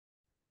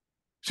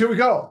Here we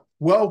go.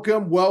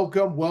 Welcome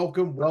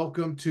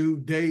to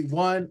day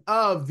one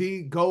of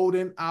the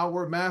Golden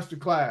Hour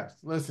Masterclass.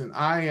 Listen,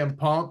 I am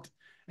pumped,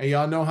 and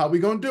y'all know how we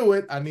gonna do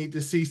it. I need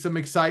to see some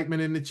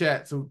excitement in the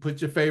chat. So put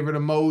your favorite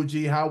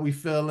emoji, how we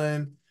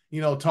feeling,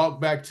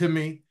 talk back to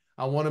me.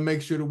 I want to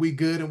make sure that we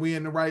good and we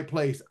in the right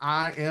place.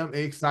 I am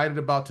excited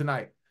about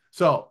tonight.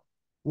 So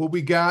what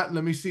we got,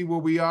 let me see where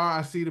we are.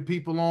 I see the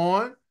people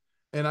on,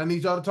 and I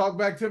need y'all to talk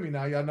back to me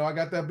now. Y'all know I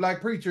got that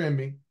black preacher in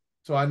me.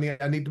 So I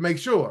need to make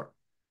sure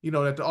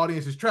that the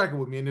audience is tracking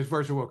with me in this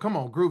virtual world. Come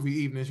on, groovy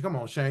evenings. Come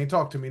on, Shane,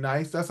 talk to me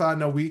nice. That's how I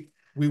know we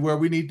where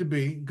we need to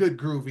be. Good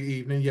groovy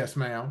evening. Yes,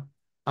 ma'am.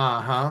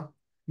 Uh-huh.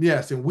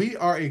 Yes, and we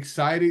are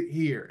excited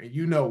here.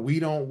 And we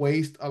don't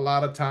waste a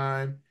lot of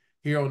time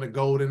here on the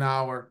Golden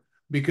Hour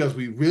because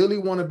we really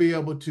want to be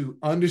able to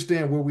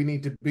understand where we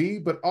need to be,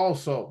 but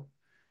also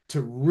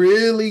to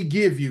really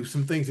give you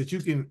some things that you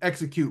can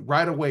execute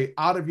right away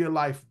out of your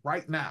life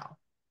right now,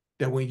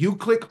 that when you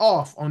click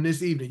off on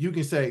this evening, you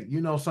can say, you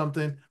know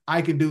something,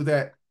 I can do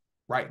that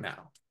right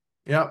now.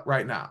 Yep,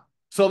 right now.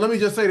 So let me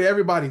just say to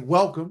everybody,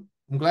 welcome.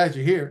 I'm glad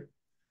you're here.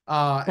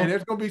 And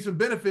there's going to be some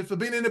benefits for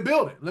being in the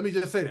building. Let me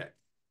just say that.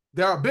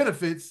 There are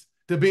benefits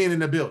to being in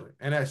the building.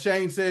 And as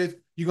Shane says,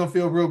 you're going to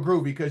feel real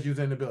groovy because you're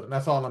in the building.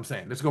 That's all I'm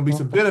saying. There's going to be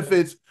some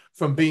benefits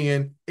from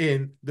being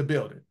in the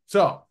building.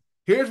 So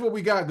here's what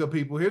we got, good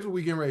people. Here's what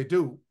we're getting ready to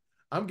do.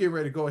 I'm getting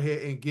ready to go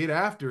ahead and get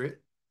after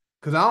it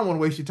because I don't want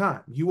to waste your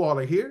time. You all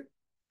are here,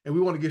 and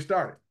we want to get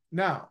started.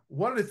 Now,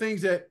 one of the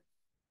things that,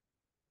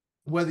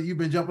 whether you've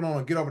been jumping on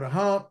or Get Over the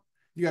Hump,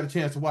 you got a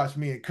chance to watch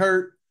me and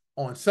Kurt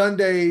on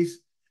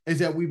Sundays, is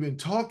that we've been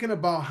talking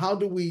about how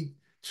do we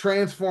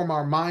transform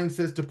our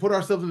mindsets to put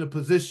ourselves in a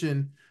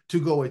position to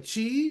go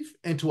achieve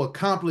and to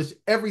accomplish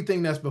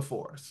everything that's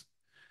before us.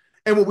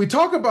 And when we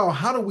talk about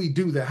how do we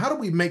do that, how do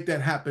we make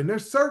that happen,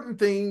 there's certain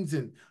things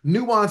and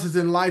nuances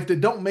in life that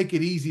don't make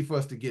it easy for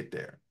us to get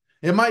there.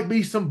 It might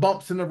be some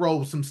bumps in the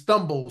road, some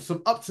stumbles,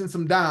 some ups and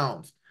some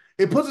downs.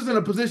 It puts us in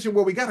a position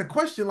where we got to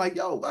question like,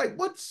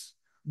 what's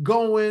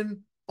going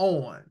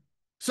on?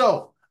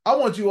 So I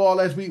want you all,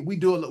 as we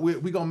do it, we're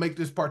going to make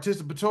this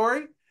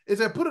participatory, is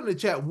that put in the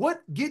chat,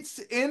 what gets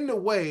in the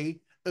way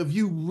of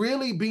you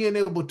really being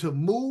able to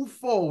move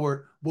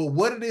forward with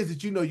what it is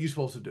that you're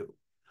supposed to do?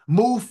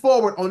 Move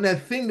forward on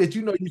that thing that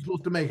you're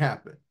supposed to make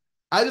happen.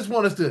 I just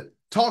want us to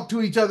talk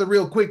to each other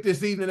real quick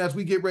this evening as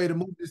we get ready to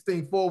move this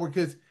thing forward,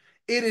 because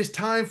it is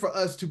time for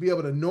us to be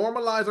able to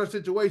normalize our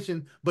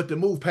situation, but to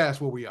move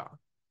past where we are.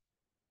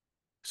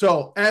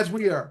 So as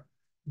we are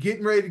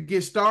getting ready to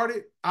get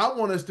started, I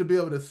want us to be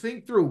able to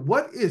think through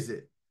what is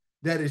it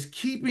that is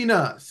keeping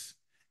us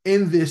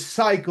in this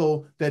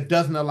cycle that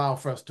doesn't allow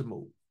for us to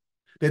move,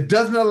 that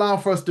doesn't allow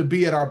for us to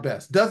be at our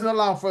best, doesn't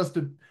allow for us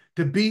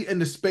to be in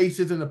the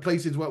spaces and the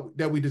places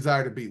that we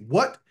desire to be.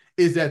 What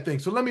is that thing?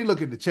 So let me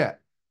look at the chat.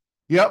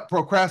 Yep,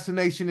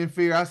 procrastination and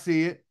fear. I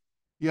see it.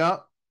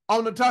 Yep. Oh,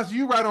 Natasha,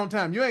 you right on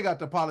time. You ain't got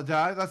to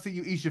apologize. I see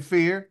you eat your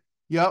fear.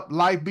 Yep,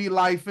 life be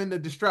life in the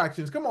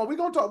distractions. Come on, we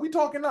gonna talk. We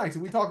talking nice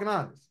and we talking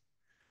honest.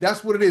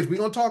 That's what it is. We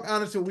gonna talk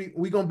honest and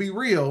we gonna be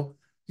real.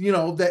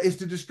 That it's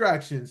the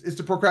distractions, it's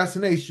the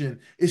procrastination,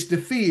 it's the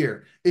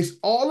fear, it's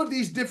all of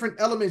these different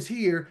elements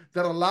here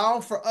that allow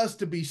for us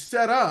to be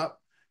set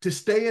up to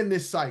stay in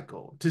this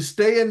cycle, to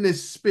stay in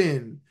this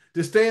spin,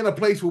 to stay in a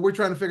place where we're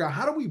trying to figure out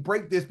how do we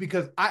break this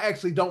because I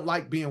actually don't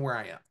like being where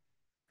I am.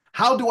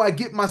 How do I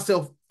get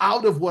myself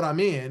out of what I'm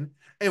in?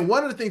 And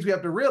one of the things we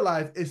have to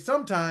realize is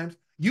sometimes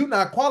you're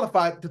not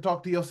qualified to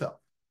talk to yourself.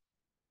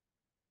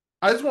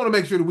 I just want to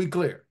make sure that we're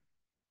clear.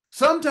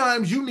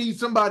 Sometimes you need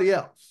somebody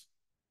else.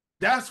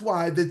 That's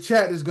why the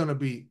chat is going to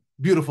be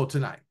beautiful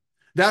tonight.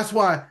 That's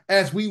why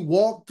as we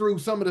walk through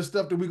some of the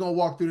stuff that we're going to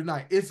walk through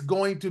tonight, it's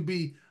going to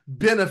be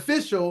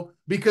beneficial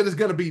because it's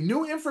going to be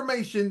new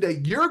information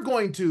that you're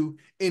going to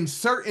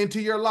insert into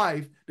your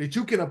life that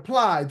you can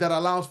apply that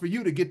allows for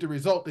you to get the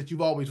result that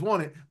you've always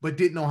wanted but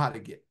didn't know how to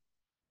get.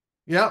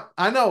 Yep,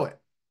 I know it.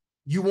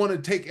 You want to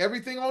take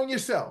everything on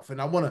yourself,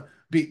 and I want to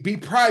be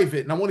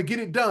private, and I want to get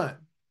it done.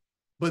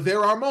 But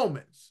there are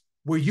moments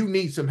where you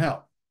need some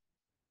help.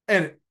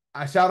 And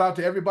I shout out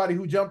to everybody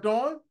who jumped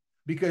on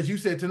because you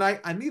said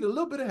tonight, I need a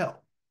little bit of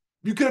help.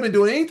 You could have been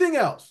doing anything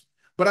else,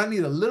 but I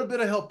need a little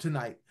bit of help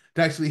tonight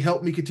to actually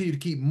help me continue to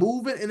keep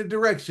moving in the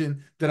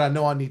direction that I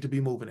know I need to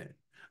be moving in.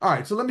 All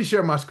right, so let me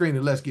share my screen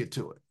and let's get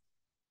to it.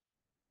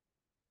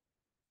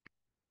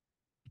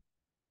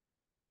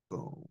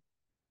 Boom.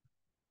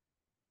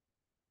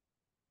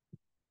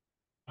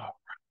 All right,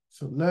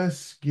 so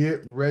let's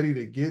get ready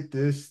to get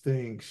this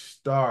thing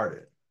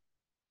started.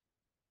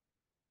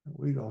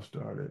 We're going to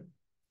start it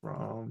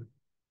from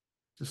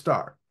the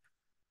start.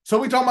 So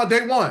we talking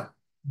about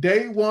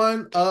day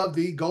one of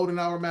the Golden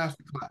Hour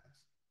Masterclass.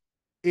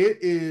 It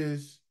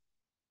is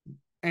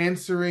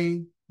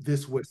answering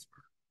this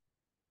whisper.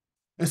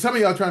 And some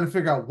of y'all trying to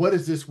figure out, what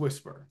is this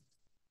whisper?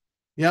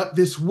 Yep,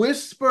 this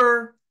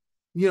whisper,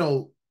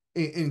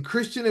 in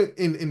Christian,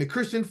 in the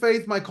Christian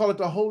faith, might call it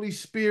the Holy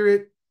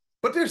Spirit,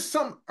 but there's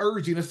some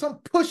urging, there's some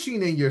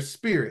pushing in your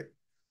spirit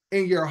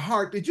in your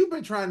heart that you've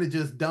been trying to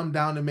just dumb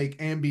down and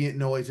make ambient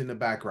noise in the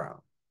background?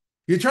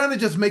 You're trying to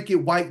just make it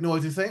white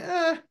noise and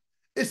say,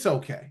 it's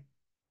okay.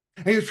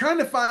 And you're trying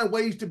to find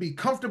ways to be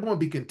comfortable and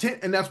be content.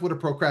 And that's where the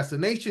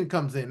procrastination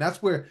comes in.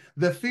 That's where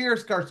the fear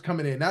starts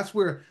coming in. That's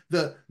where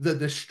the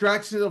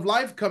distractions of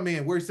life come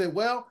in, where you say,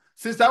 well,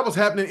 since that was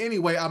happening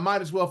anyway, I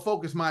might as well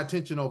focus my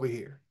attention over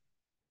here.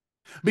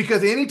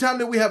 Because anytime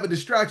that we have a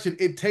distraction,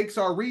 it takes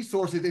our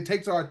resources, it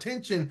takes our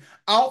attention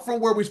out from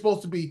where we're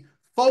supposed to be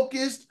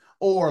focused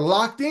or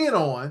locked in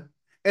on,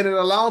 and it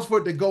allows for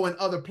it to go in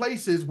other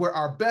places where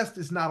our best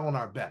is not on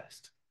our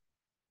best.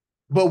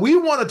 But we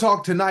want to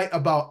talk tonight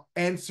about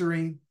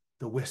answering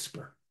the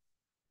whisper.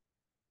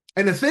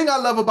 And the thing I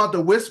love about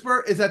the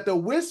whisper is that the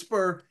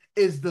whisper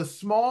is the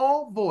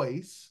small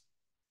voice,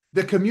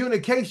 the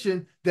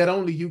communication that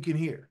only you can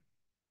hear.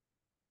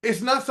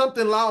 It's not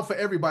something loud for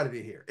everybody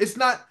to hear. It's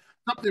not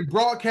something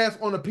broadcast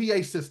on a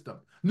PA system.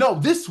 No,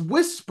 this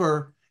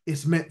whisper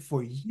is meant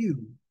for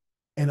you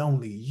and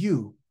only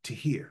you to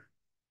hear.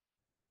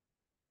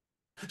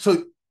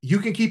 So you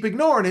can keep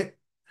ignoring it,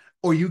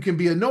 or you can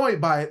be annoyed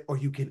by it, or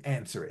you can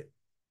answer it.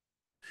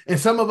 And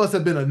some of us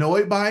have been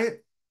annoyed by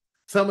it.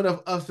 Some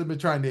of us have been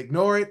trying to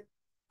ignore it.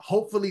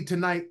 Hopefully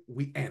tonight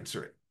we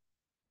answer it.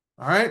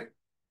 All right?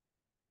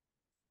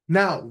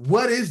 Now,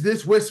 what is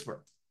this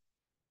whisper?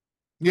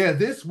 Yeah,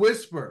 this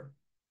whisper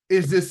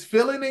is this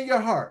feeling in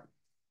your heart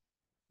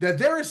that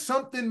there is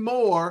something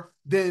more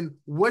than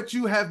what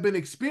you have been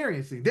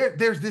experiencing.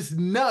 There's this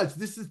nudge,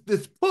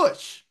 this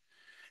push,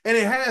 and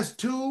it has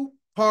two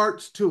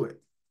parts to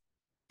it.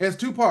 It has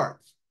two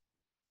parts.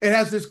 It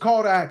has this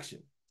call to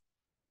action.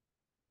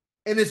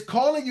 And it's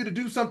calling you to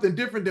do something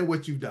different than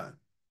what you've done.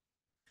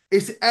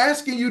 It's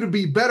asking you to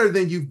be better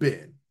than you've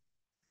been.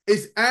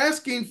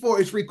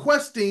 It's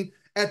requesting,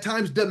 at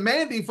times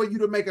demanding for you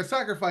to make a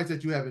sacrifice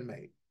that you haven't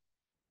made.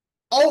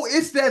 Oh,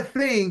 it's that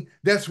thing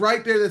that's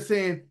right there that's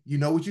saying, you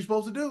know what you're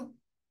supposed to do.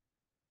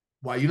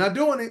 Why you're not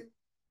doing it?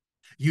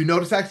 You know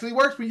this actually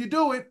works when you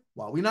do it.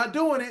 Why we not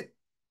doing it?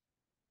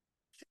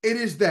 It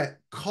is that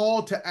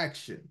call to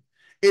action.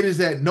 It is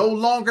that no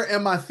longer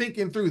am I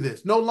thinking through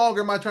this. No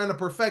longer am I trying to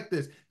perfect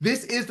this.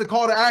 This is the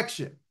call to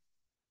action.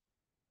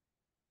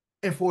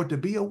 And for it to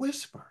be a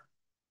whisper,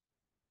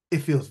 it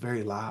feels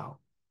very loud.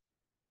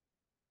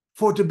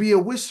 For it to be a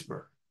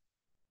whisper,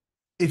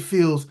 it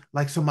feels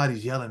like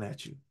somebody's yelling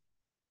at you.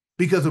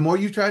 Because the more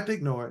you try to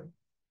ignore it,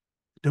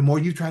 the more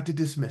you try to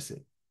dismiss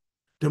it,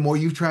 the more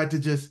you try to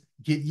just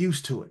get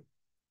used to it,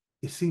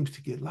 it seems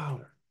to get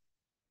louder.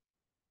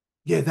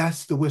 Yeah,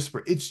 that's the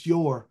whisper. It's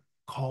your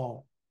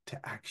call to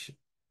action.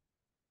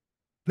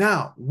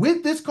 Now,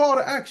 with this call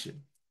to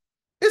action,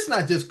 it's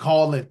not just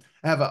calling,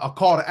 have a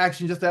call to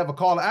action just to have a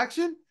call to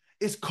action.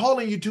 It's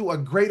calling you to a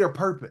greater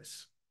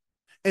purpose.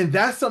 And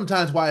that's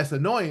sometimes why it's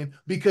annoying,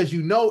 because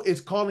you know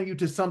it's calling you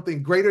to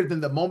something greater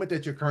than the moment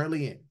that you're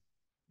currently in.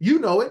 You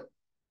know it.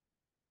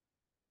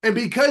 And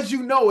because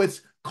you know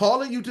it's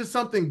calling you to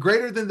something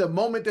greater than the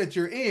moment that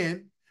you're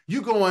in,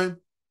 you're going,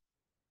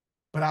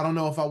 but I don't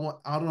know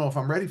if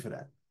I'm ready for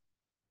that.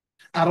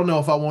 I don't know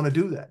if I want to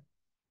do that.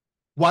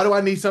 Why do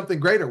I need something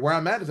greater? Where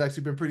I'm at has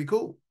actually been pretty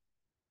cool.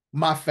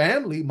 My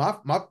family,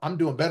 I'm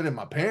doing better than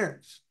my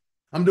parents.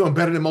 I'm doing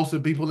better than most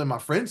of the people in my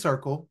friend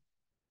circle.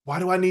 Why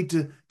do I need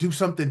to do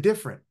something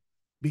different?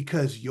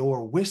 Because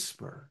your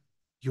whisper,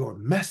 your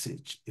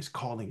message is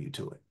calling you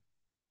to it.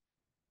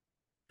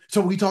 So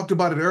we talked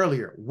about it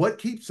earlier. What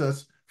keeps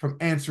us from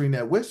answering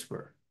that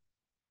whisper?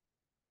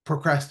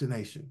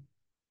 Procrastination,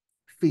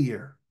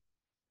 fear,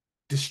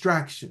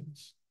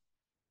 distractions.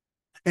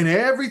 And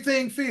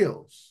everything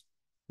feels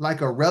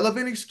like a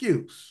relevant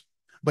excuse.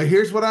 But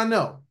here's what I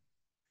know,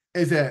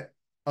 is that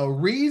a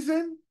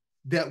reason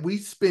that we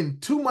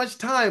spend too much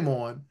time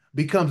on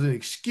becomes an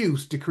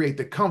excuse to create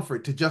the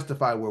comfort to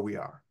justify where we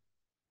are.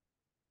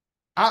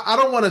 I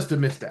don't want us to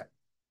miss that.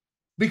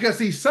 Because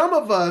see, some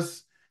of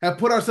us have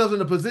put ourselves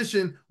in a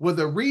position where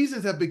the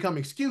reasons have become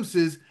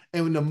excuses.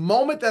 And in the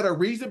moment that a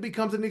reason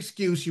becomes an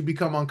excuse, you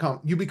become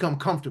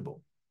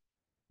comfortable.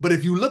 But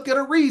if you look at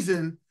a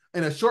reason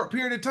in a short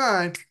period of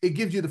time, it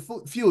gives you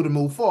the fuel to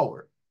move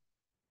forward.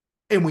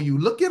 And when you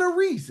look at a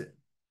reason,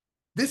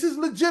 this is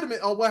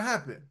legitimate on what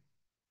happened.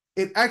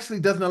 It actually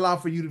doesn't allow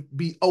for you to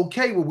be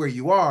okay with where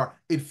you are.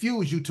 It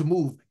fuels you to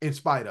move in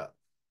spite of.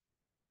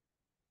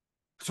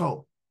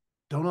 So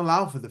don't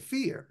allow for the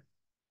fear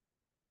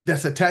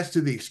that's attached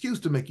to the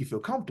excuse to make you feel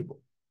comfortable.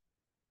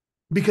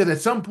 Because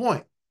at some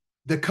point,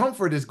 the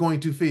comfort is going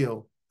to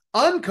feel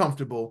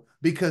uncomfortable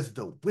because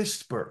the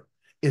whisper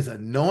is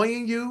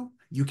annoying you.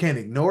 You can't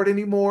ignore it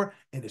anymore,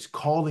 and it's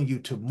calling you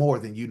to more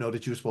than you know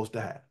that you're supposed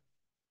to have.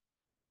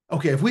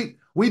 Okay, if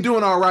we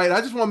doing all right,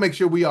 I just want to make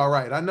sure we all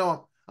right. I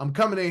know I'm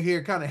coming in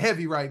here kind of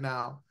heavy right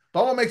now, but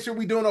I want to make sure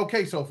we doing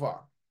okay so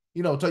far.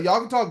 So y'all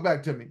can talk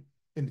back to me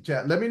in the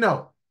chat. Let me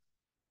know.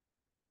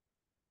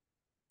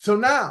 So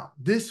now,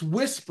 this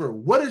whisper,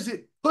 what is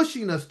it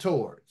pushing us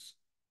towards?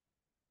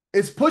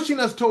 It's pushing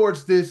us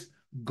towards this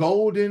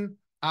golden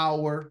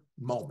hour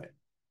moment.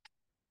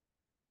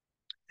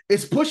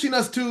 It's pushing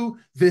us to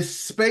this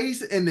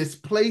space and this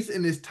place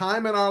and this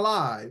time in our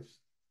lives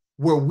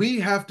where we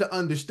have to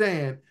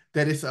understand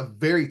that it's a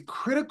very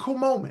critical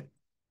moment.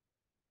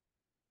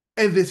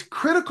 And this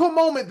critical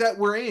moment that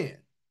we're in,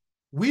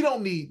 we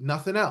don't need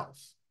nothing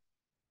else.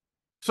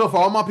 So for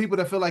all my people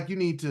that feel like you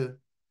need to,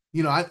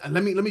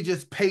 let me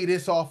just pay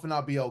this off and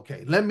I'll be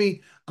okay. Let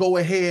me go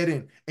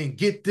ahead and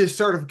get this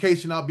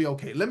certification, I'll be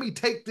okay. Let me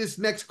take this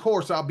next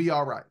course, I'll be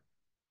all right.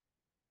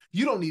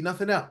 You don't need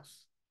nothing else.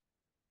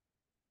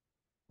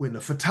 When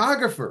the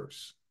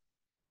photographers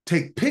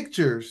take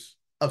pictures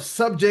of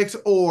subjects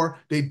or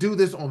they do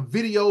this on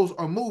videos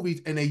or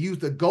movies and they use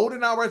the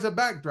golden hour as a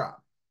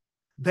backdrop,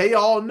 they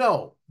all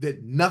know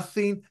that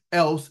nothing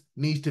else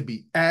needs to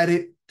be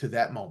added to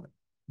that moment.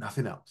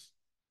 Nothing else.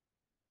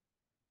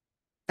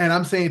 And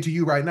I'm saying to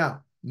you right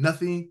now,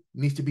 nothing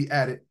needs to be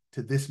added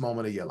to this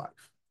moment of your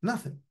life.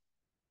 Nothing.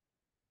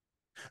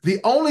 The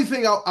only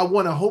thing I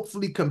want to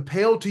hopefully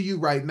compel to you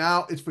right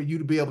now is for you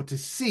to be able to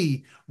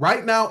see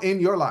right now in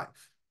your life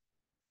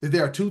that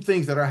there are two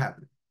things that are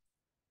happening.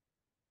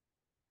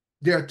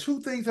 There are two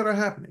things that are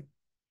happening.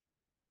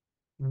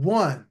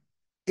 One,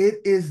 it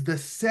is the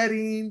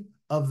setting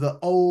of the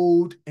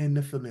old and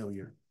the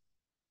familiar.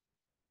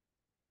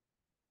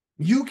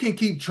 You can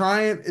keep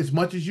trying as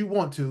much as you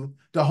want to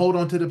hold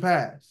on to the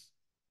past,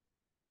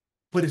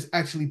 but it's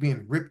actually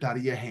being ripped out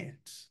of your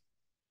hands.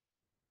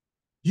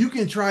 You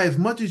can try as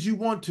much as you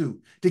want to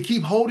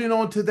keep holding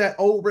on to that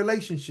old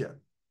relationship,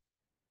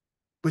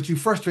 but you're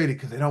frustrated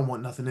because they don't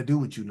want nothing to do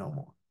with you no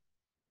more.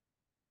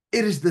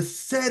 It is the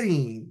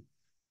setting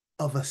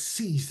of a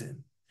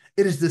season.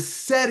 It is the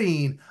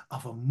setting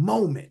of a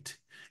moment.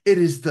 It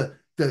is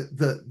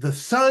the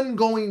sun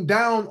going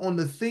down on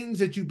the things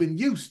that you've been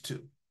used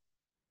to.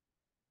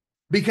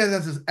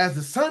 Because as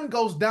the sun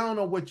goes down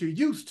on what you're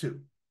used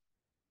to,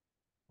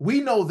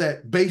 we know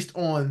that based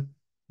on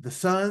the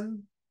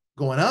sun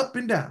going up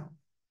and down,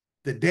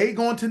 the day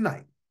going to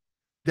night,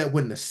 that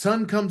when the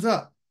sun comes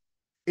up,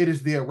 it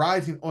is the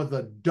arising or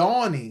the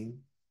dawning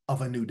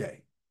of a new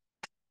day.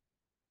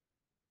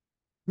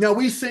 Now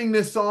we sing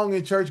this song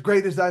in church,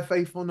 great is thy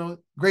faithfulness,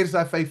 great is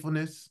thy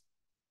faithfulness.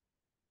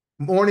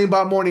 Morning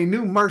by morning,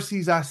 new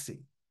mercies I see.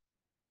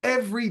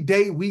 Every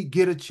day we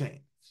get a chance.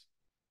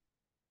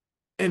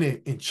 And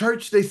in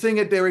church, they sing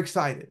it, they're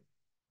excited.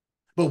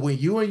 But when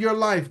you in your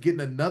life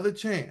getting another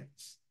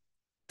chance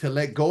to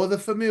let go of the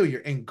familiar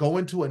and go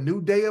into a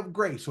new day of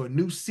grace or a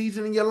new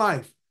season in your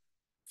life,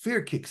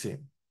 fear kicks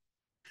in.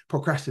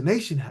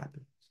 Procrastination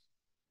happens.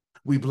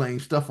 We blame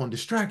stuff on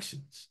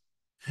distractions.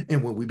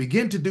 And when we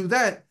begin to do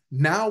that,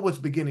 now what's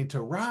beginning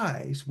to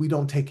rise, we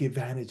don't take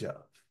advantage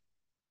of.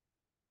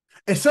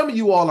 And some of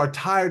you all are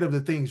tired of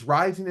the things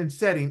rising and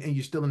setting, and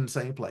you're still in the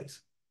same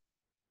place.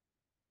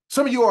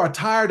 Some of you are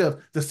tired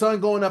of the sun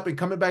going up and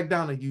coming back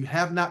down, and you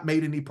have not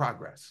made any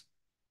progress.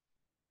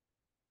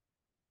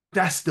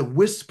 That's the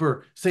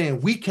whisper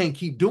saying, we can't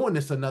keep doing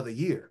this another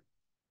year.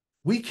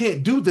 We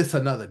can't do this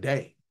another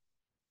day.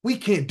 We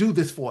can't do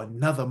this for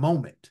another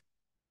moment.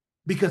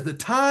 Because the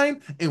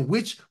time in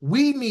which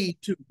we need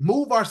to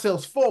move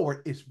ourselves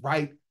forward is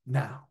right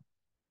now.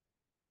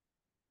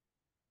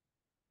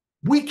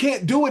 We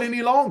can't do it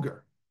any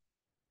longer.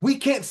 We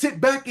can't sit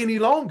back any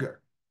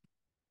longer.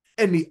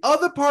 And the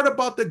other part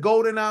about the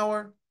golden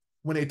hour,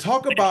 when they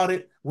talk about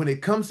it, when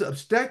it comes to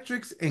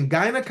obstetrics and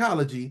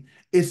gynecology,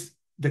 it's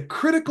the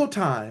critical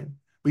time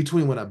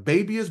between when a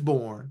baby is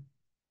born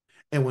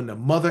and when the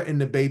mother and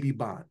the baby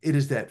bond. It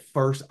is that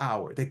first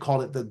hour. They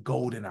call it the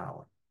golden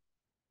hour.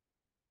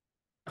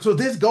 So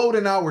this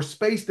golden hour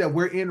space that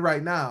we're in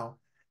right now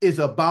is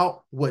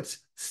about what's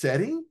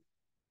setting,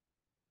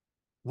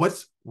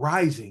 what's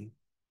rising,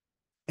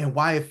 and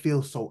why it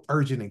feels so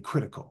urgent and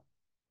critical.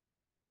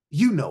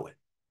 You know it.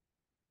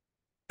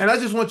 And I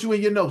just want you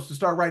in your notes to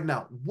start writing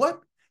out,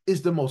 what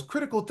is the most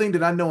critical thing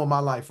that I know in my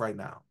life right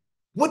now?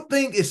 What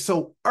thing is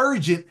so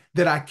urgent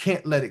that I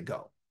can't let it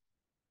go?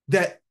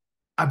 That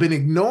I've been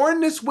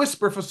ignoring this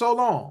whisper for so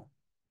long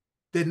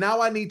that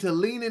now I need to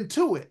lean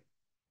into it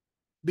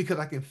because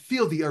I can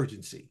feel the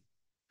urgency.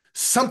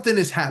 Something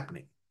is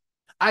happening.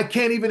 I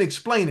can't even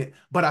explain it,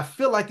 but I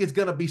feel like it's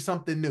going to be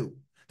something new.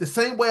 The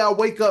same way I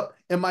wake up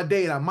in my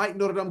day and I might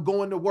know that I'm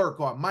going to work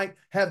or I might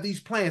have these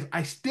plans.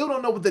 I still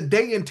don't know what the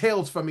day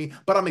entails for me,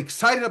 but I'm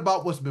excited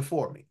about what's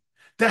before me.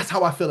 That's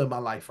how I feel in my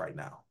life right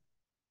now.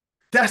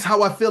 That's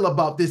how I feel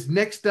about this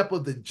next step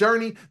of the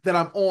journey that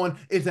I'm on,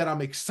 is that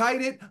I'm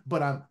excited,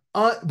 but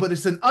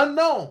it's an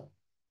unknown.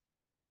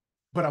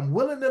 But I'm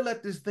willing to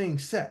let this thing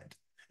set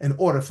in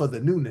order for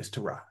the newness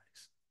to rise.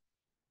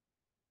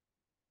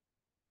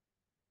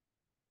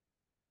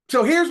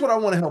 So here's what I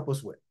want to help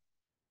us with.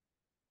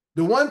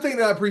 The one thing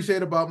that I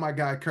appreciate about my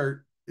guy,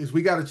 Kurt, is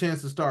we got a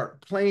chance to start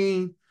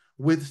playing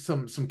with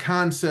some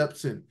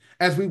concepts. And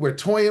as we were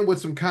toying with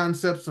some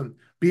concepts and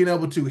being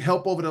able to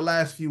help over the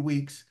last few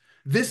weeks,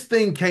 this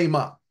thing came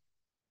up.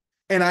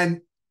 And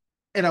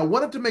I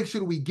wanted to make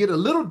sure that we get a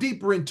little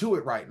deeper into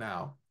it right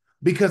now,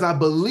 because I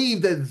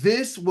believe that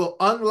this will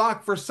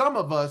unlock for some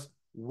of us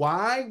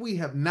why we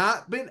have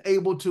not been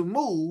able to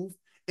move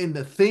in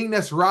the thing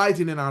that's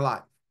rising in our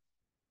life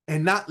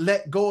and not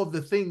let go of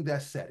the thing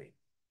that's setting,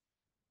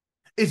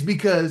 it's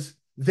because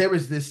there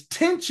is this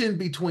tension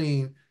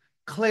between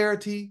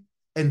clarity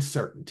and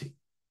certainty.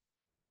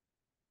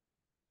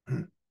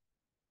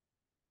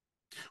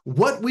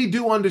 What we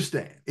do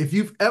understand, if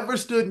you've ever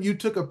stood and you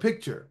took a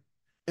picture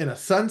in a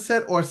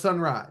sunset or a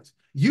sunrise,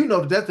 you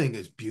know that that thing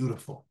is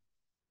beautiful.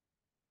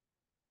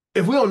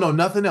 If we don't know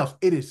nothing else,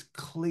 it is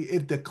clear.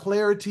 The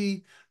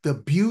clarity, the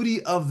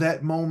beauty of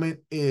that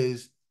moment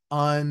is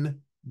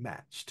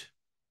unmatched.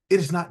 It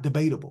is not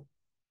debatable.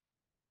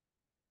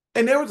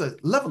 And there is a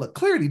level of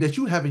clarity that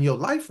you have in your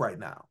life right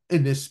now,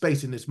 in this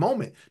space, in this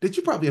moment, that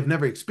you probably have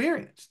never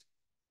experienced.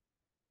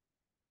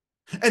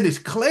 And this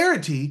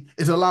clarity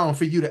is allowing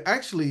for you to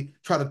actually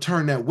try to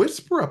turn that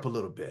whisper up a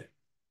little bit.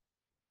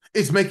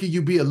 It's making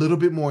you be a little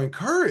bit more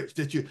encouraged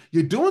that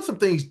you're doing some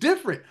things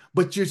different,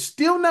 but you're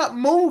still not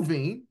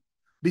moving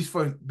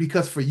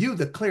because for you,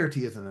 the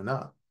clarity isn't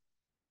enough.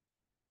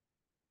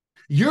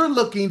 You're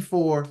looking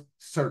for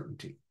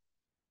certainty.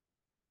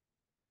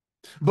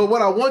 But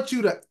what I want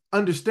you to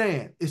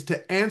understand is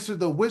to answer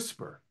the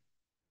whisper,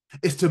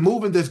 is to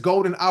move in this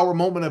golden hour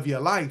moment of your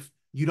life.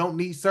 You don't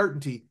need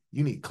certainty,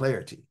 you need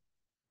clarity.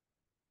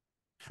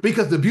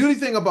 Because the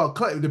beautiful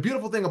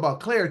thing about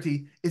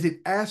clarity is it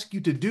asks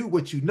you to do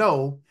what you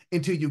know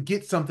until you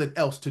get something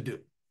else to do.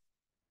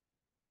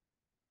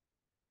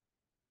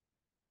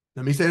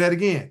 Let me say that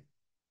again.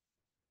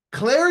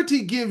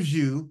 Clarity gives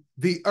you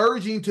the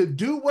urging to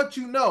do what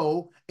you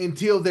know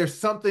until there's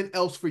something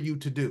else for you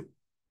to do.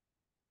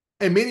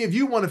 And many of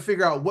you want to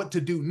figure out what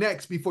to do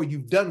next before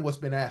you've done what's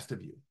been asked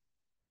of you.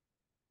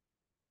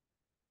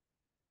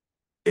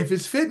 If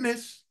it's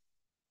fitness,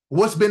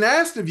 what's been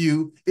asked of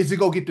you is to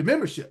go get the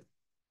membership.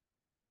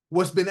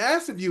 What's been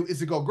asked of you is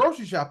to go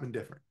grocery shopping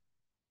different.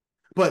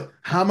 But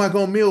how am I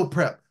going to meal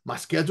prep? My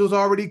schedule's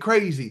already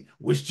crazy.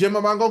 Which gym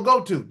am I going to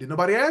go to? Did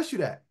nobody ask you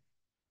that?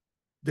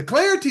 The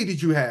clarity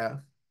that you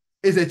have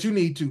is that you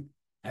need to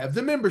have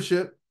the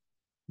membership,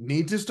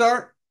 need to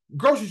start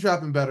grocery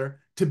shopping better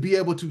to be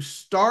able to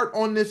start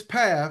on this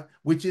path,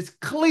 which is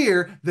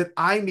clear that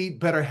I need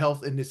better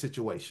health in this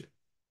situation.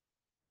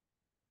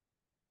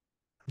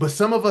 But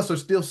some of us are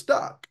still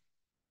stuck.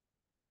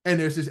 And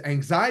there's this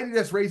anxiety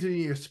that's raising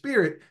in your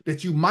spirit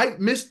that you might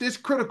miss this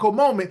critical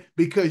moment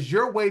because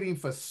you're waiting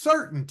for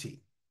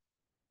certainty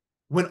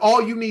when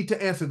all you need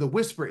to answer the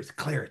whisper is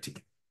clarity.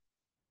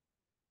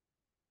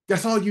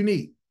 That's all you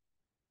need.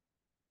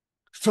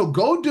 So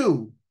go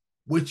do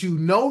what you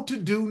know to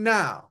do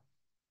now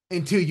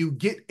until you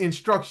get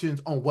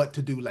instructions on what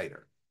to do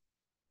later.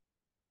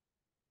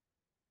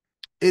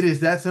 It is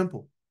that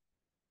simple.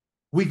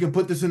 We can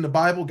put this in the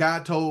Bible.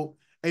 God told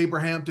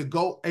Abram to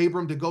go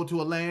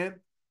to a land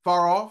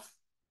far off,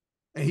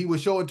 and he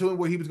was showing to him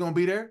where he was going to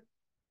be there.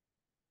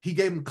 He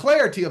gave him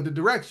clarity of the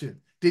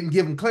direction, didn't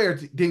give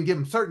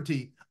him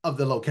certainty of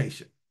the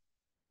location.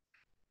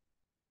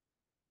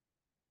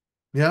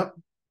 Yep.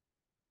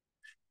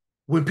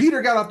 When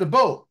Peter got off the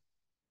boat,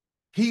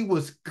 he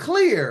was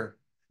clear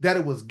that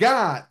it was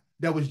God,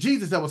 that was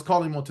Jesus that was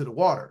calling him onto the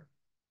water.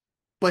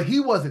 But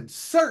he wasn't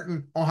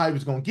certain on how he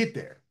was going to get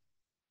there.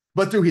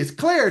 But through his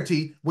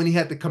clarity, when he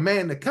had the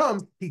command to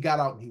come, he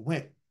got out and he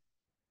went.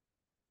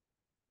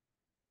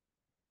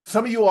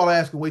 Some of you all are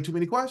asking way too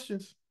many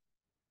questions.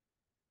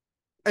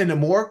 And the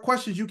more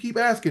questions you keep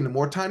asking, the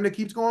more time that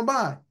keeps going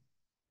by,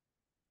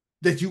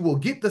 that you will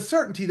get the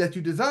certainty that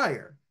you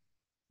desire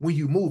when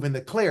you move in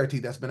the clarity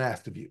that's been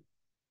asked of you.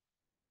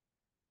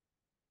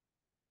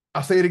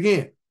 I'll say it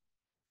again.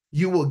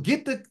 You will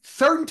get the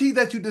certainty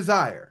that you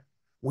desire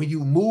when you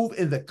move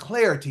in the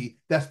clarity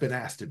that's been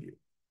asked of you.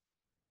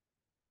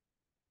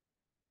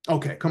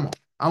 Okay, come on.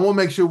 I want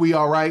to make sure we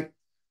all right.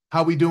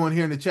 How we doing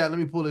here in the chat? Let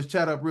me pull this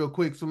chat up real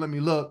quick. So let me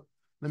look.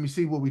 Let me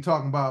see what we're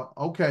talking about.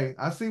 Okay,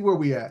 I see where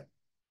we at.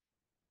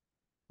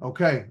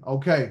 Okay,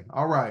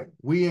 all right.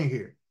 We in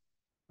here.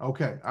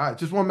 Okay, all right.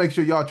 Just want to make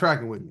sure y'all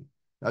tracking with me.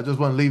 I just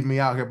want to leave me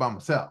out here by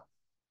myself.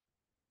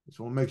 Just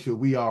want to make sure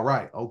we all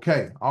right.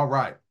 Okay, all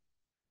right.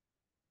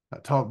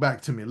 Talk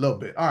back to me a little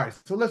bit. All right,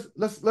 so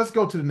let's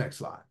go to the next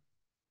slide.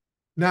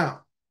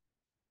 Now,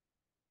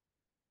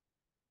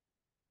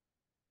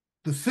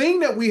 the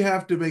thing that we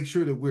have to make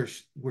sure that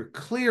we're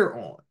clear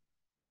on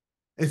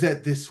is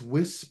that this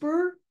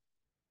whisper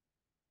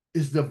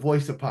is the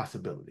voice of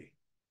possibility.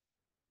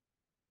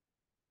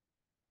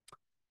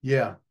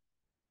 Yeah.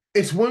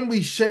 It's when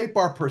we shape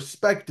our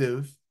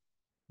perspective,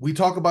 we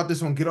talk about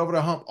this on Get Over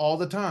the Hump all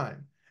the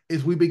time,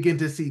 is we begin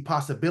to see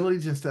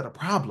possibilities instead of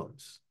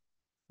problems.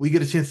 We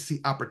get a chance to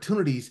see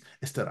opportunities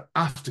instead of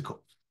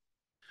obstacles.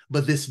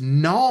 But this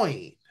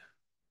gnawing,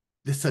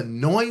 this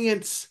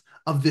annoyance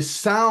of this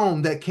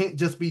sound that can't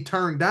just be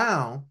turned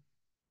down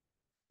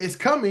is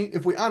coming,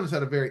 if we're honest,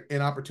 at a very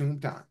inopportune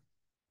time.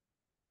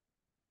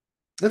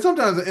 And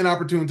sometimes an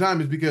inopportune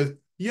time is because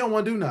you don't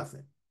want to do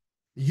nothing.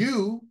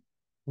 You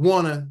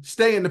want to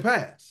stay in the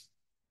past.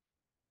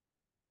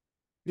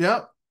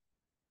 Yep.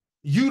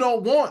 You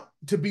don't want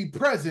to be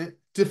present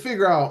to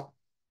figure out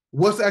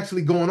what's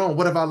actually going on.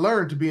 What have I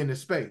learned to be in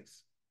this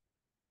space?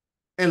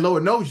 And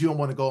Lord knows you don't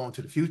want to go on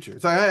to the future.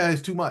 It's like, hey,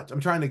 it's too much. I'm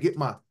trying to get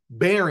my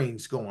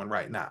bearings going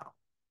right now.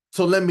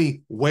 So let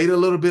me wait a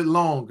little bit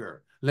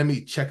longer. Let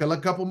me check a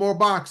couple more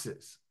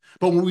boxes.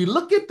 But when we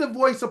look at the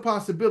voice of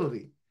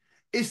possibility,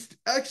 it's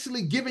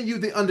actually giving you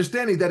the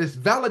understanding that it's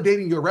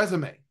validating your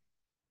resume.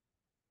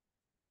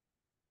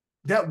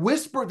 That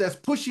whisper that's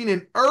pushing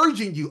and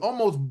urging you,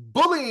 almost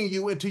bullying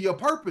you into your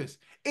purpose.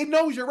 It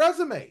knows your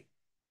resume.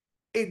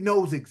 It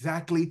knows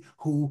exactly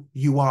who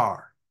you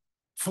are.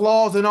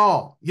 Flaws and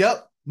all.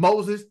 Yep,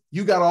 Moses,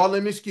 you got all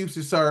them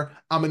excuses, sir.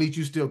 I'm gonna need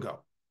you to still go.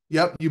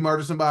 Yep, you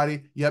murdered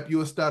somebody. Yep,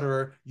 you a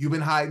stutterer. You've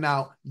been hiding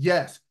out.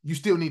 Yes, you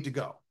still need to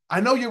go.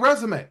 I know your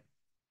resume.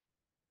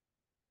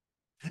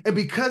 And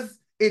because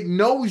it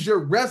knows your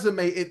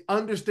resume, it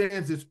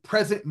understands its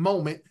present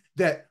moment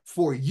that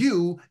for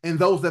you and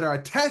those that are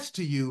attached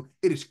to you,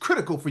 it is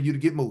critical for you to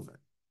get moving.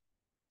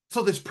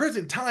 So this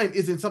present time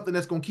isn't something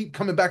that's going to keep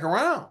coming back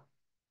around.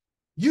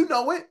 You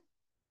know it.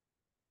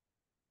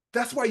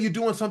 That's why you're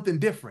doing something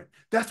different.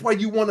 That's why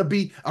you want to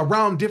be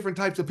around different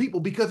types of people,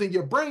 because in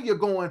your brain, you're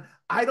going,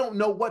 I don't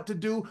know what to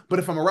do, but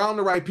if I'm around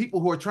the right people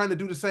who are trying to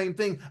do the same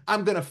thing,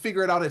 I'm going to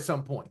figure it out at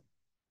some point.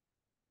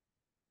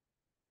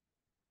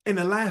 And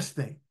the last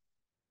thing,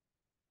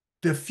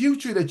 the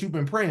future that you've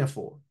been praying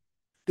for,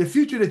 the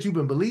future that you've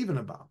been believing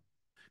about,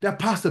 that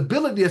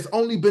possibility that's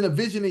only been a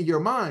vision in your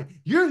mind,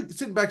 you're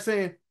sitting back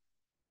saying,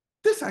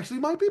 this actually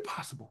might be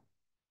possible.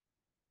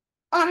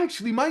 I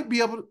actually might be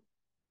able to.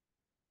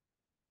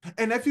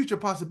 And that future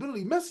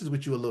possibility messes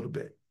with you a little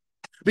bit,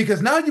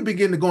 because now you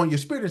begin to go in your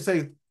spirit and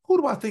say,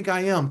 who do I think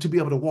I am to be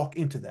able to walk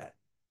into that?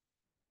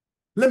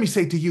 Let me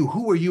say to you,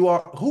 who are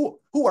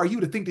you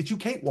to think that you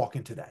can't walk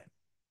into that?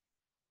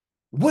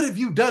 What have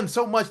you done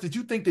so much that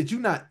you think that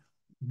you're not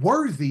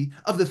worthy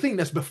of the thing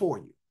that's before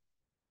you?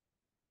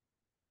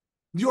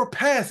 Your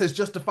past has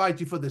justified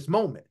you for this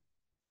moment,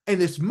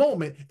 and this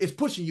moment is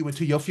pushing you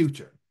into your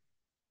future.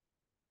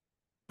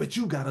 But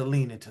you got to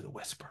lean into the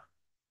whisper.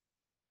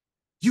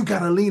 You got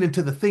to lean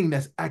into the thing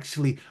that's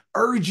actually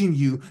urging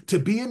you to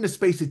be in the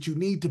space that you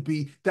need to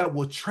be, that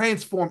will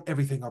transform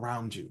everything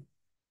around you.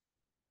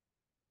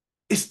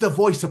 It's the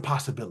voice of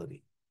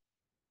possibility.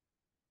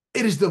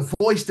 It is the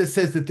voice that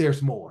says that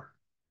there's more.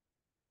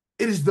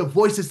 It is the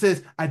voice that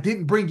says, I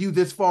didn't bring you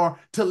this far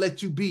to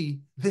let you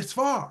be this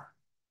far.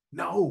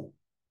 No.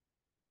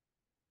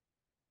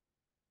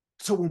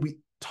 So when we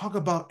talk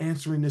about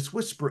answering this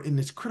whisper in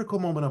this critical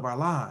moment of our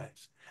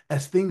lives,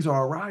 as things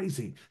are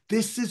arising,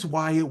 this is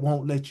why it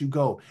won't let you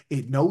go.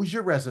 It knows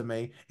your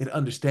resume, it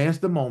understands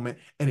the moment,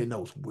 and it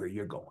knows where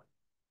you're going.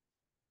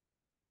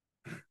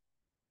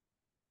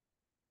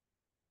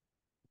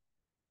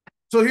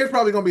 So here's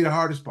probably going to be the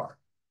hardest part.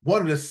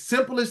 One of the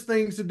simplest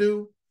things to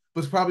do,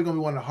 but it's probably going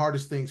to be one of the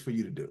hardest things for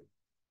you to do.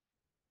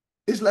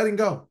 It's letting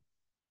go.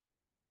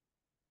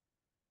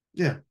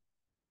 Yeah.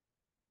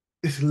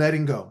 It's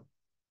letting go.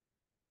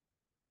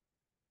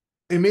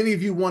 And many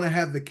of you want to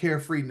have the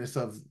carefreeness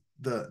of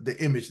the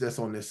image that's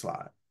on this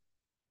slide.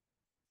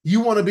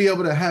 You want to be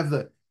able to have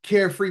the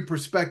carefree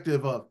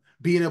perspective of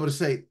being able to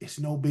say, it's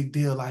no big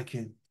deal, I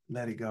can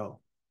let it go.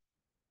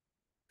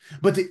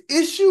 But the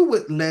issue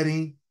with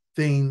letting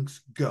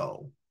things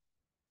go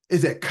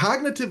is that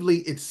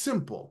cognitively it's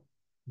simple,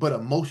 but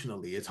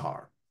emotionally it's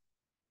hard.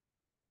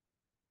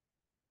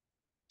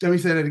 Let me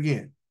say that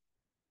again.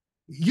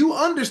 You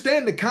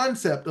understand the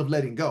concept of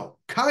letting go.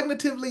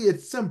 Cognitively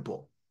it's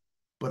simple,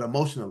 but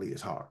emotionally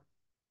it's hard.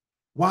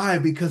 Why?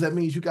 Because that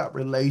means you got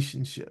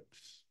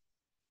relationships.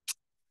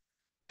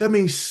 That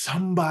means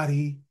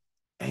somebody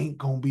ain't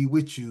going to be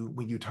with you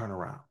when you turn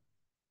around.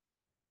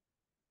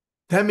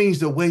 That means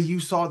the way you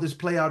saw this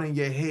play out in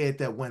your head,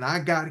 that when I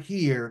got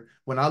here,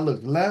 when I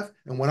looked left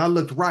and when I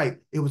looked right,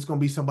 it was going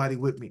to be somebody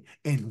with me.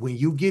 And when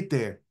you get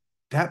there,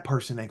 that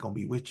person ain't going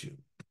to be with you.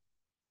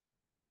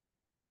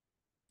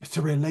 It's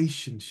the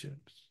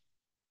relationships.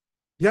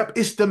 Yep,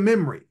 it's the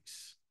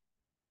memories.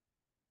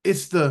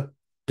 It's the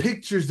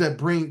pictures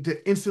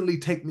that instantly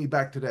take me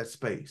back to that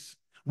space.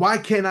 Why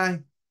can't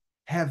I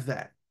have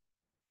that?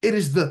 It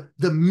is the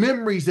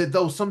memories that,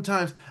 though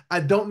sometimes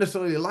I don't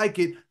necessarily like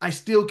it, I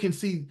still can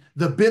see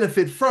the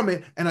benefit from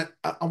it. And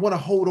I want to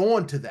hold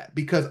on to that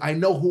because I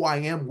know who I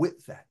am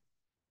with that.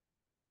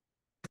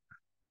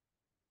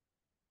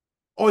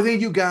 Or then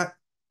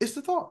it's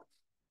the thought.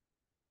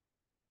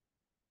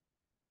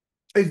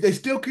 They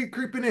still keep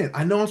creeping in.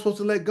 I know I'm supposed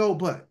to let go,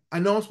 but I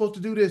know I'm supposed to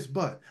do this,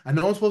 but I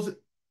know I'm supposed to.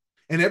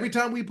 And every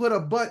time we put a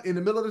but in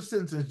the middle of the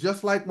sentence,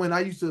 just like when I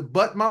used to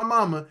but my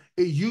mama,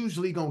 it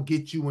usually gonna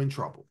get you in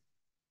trouble.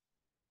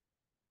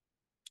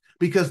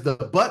 Because the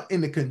but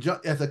in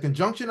as a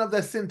conjunction of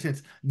that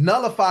sentence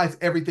nullifies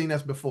everything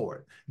that's before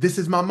it. This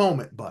is my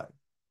moment, but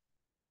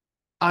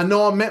I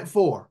know I'm meant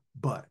for,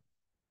 but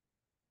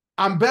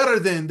I'm better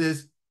than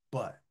this,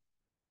 but.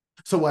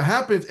 So what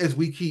happens is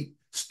we keep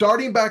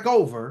starting back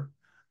over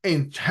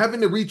and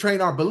having to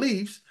retrain our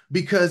beliefs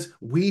because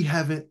we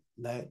haven't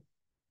let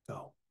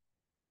go.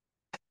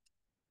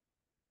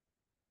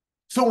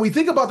 So when we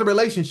think about the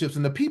relationships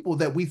and the people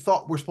that we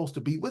thought were supposed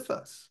to be with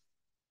us,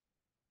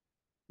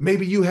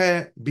 Maybe you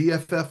had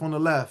BFF on the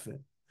left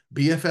and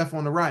BFF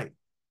on the right.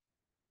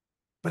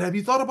 But have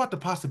you thought about the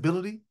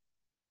possibility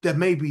that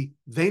maybe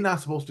they not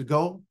supposed to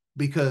go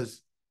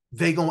because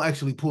they gonna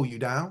actually pull you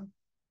down?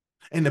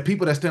 And the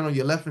people that stand on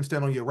your left and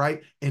stand on your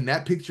right in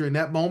that picture, in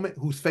that moment,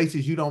 whose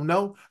faces you don't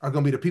know, are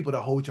going to be the people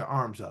that hold your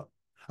arms up,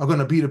 are going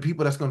to be the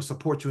people that's going to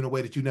support you in a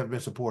way that you've never been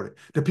supported,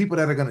 the people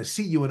that are going to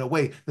see you in a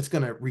way that's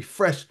going to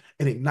refresh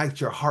and ignite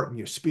your heart and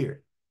your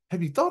spirit.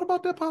 Have you thought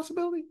about that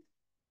possibility?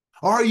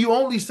 Or are you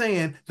only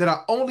saying that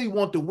I only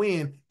want to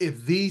win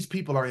if these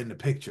people are in the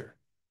picture?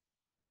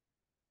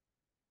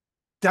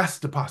 That's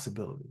the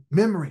possibility.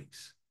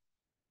 Memories.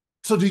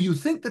 So do you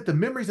think that the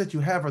memories that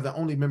you have are the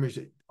only memories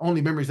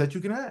that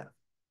you can have?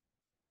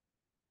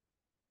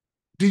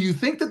 Do you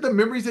think that the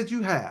memories that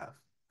you have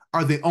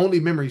are the only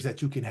memories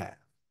that you can have?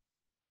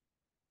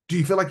 Do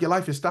you feel like your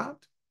life has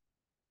stopped?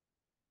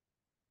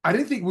 I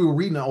didn't think we were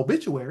reading an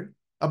obituary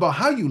about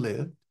how you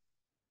lived.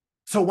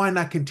 So why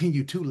not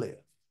continue to live?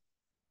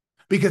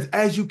 Because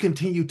as you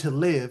continue to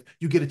live,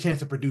 you get a chance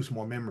to produce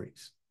more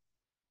memories.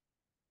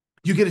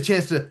 You get a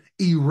chance to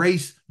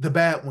erase the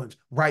bad ones,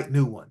 write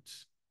new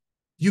ones.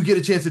 You get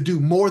a chance to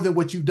do more than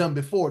what you've done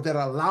before that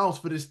allows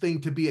for this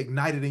thing to be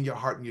ignited in your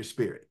heart and your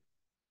spirit.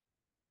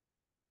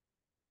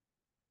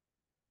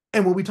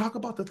 And when we talk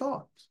about the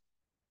thoughts,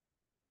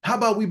 how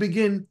about we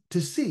begin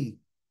to see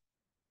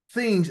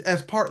things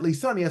as partly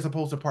sunny as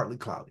opposed to partly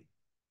cloudy?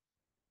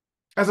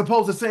 As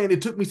opposed to saying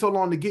it took me so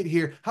long to get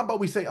here, how about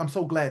we say, I'm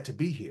so glad to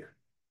be here?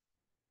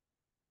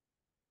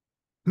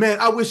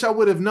 Man, I wish I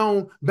would have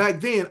known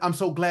back then. I'm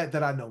so glad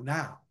that I know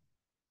now.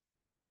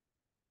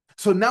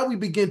 So now we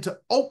begin to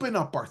open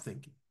up our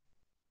thinking,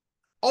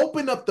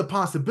 open up the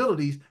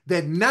possibilities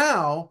that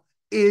now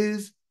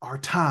is our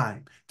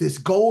time. This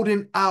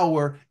golden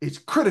hour is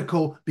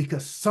critical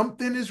because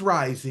something is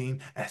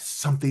rising as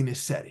something is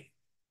setting.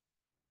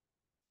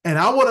 And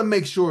I want to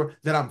make sure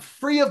that I'm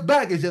free of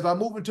baggage as I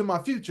move into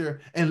my future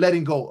and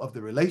letting go of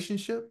the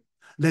relationship,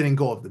 letting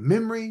go of the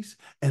memories,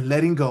 and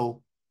letting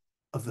go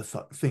of the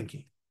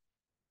thinking.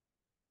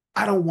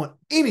 I don't want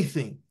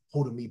anything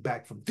holding me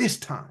back from this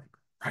time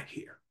right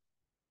here.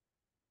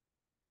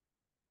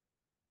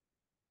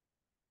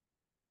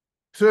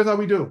 So here's how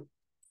we do.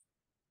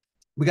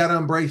 We got to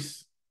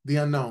embrace the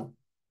unknown.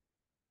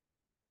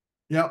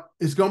 Yep,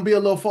 it's going to be a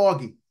little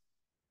foggy.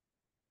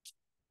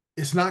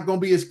 It's not going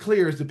to be as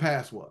clear as the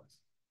past was.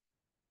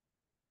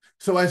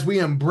 So as we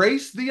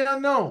embrace the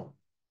unknown,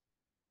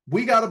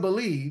 we got to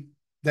believe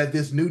that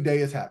this new day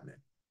is happening.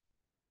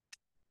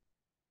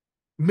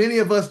 Many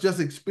of us just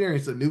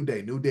experienced a new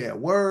day at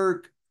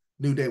work,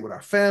 new day with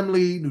our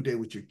family, new day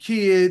with your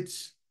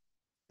kids.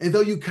 And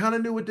though you kind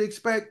of knew what to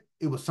expect,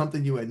 it was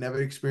something you had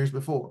never experienced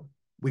before.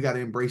 We got to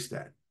embrace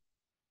that.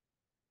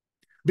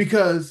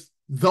 Because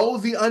though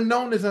the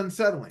unknown is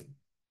unsettling,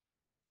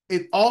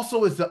 it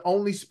also is the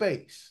only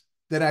space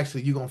that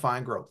actually you're going to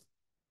find growth.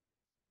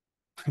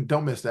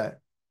 Don't miss that.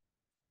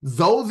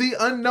 Though the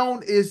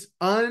unknown is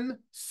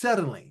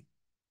unsettling,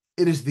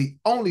 it is the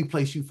only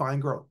place you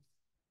find growth.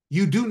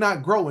 You do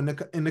not grow in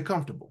the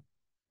comfortable.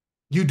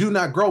 You do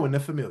not grow in the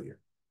familiar.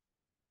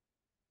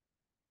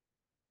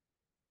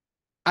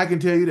 I can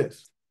tell you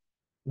this.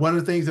 One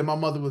of the things that my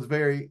mother was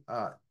very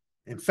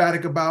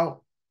emphatic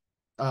about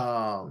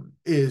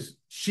is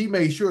she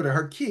made sure that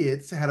her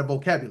kids had a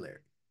vocabulary.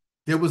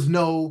 There was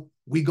no,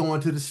 we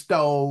going to the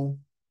stove,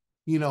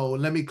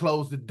 let me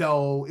close the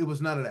door. It was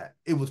none of that.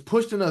 It was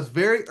pushed in us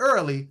very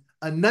early,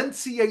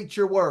 enunciate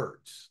your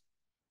words.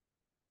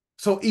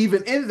 So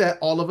even in that,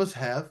 all of us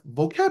have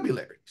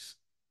vocabularies.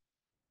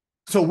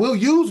 So we'll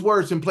use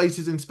words in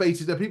places and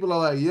spaces that people are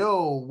like,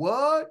 yo,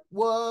 what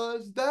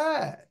was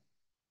that?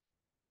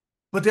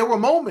 But there were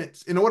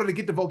moments in order to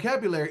get the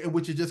vocabulary in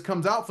which it just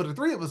comes out for the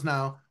three of us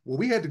now, where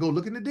we had to go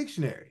look in the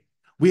dictionary.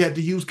 We had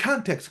to use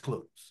context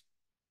clues.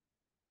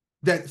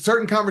 That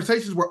certain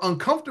conversations were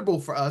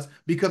uncomfortable for us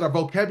because our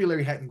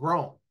vocabulary hadn't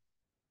grown.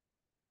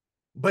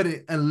 But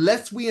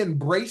unless we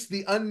embrace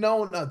the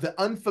unknown, the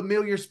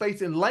unfamiliar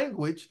space in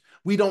language,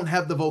 we don't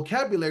have the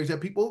vocabularies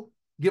that people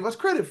give us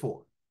credit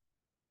for.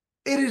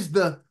 It is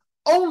the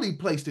only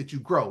place that you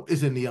grow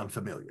is in the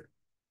unfamiliar.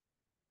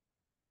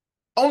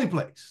 Only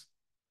place.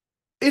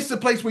 It's the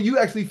place where you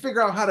actually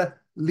figure out how to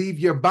leave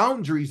your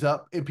boundaries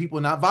up and people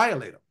not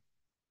violate them.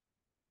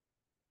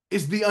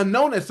 It's the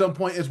unknown at some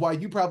point is why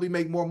you probably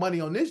make more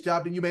money on this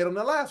job than you made on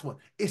the last one.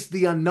 It's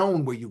the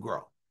unknown where you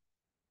grow.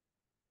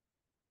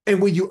 And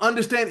when you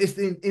understand it's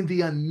in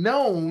the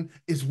unknown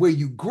is where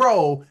you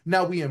grow,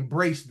 now we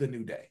embrace the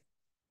new day.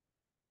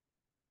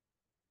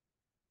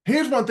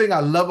 Here's one thing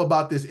I love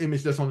about this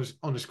image that's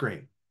on the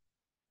screen,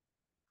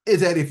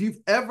 is that if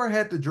you've ever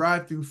had to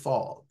drive through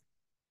fog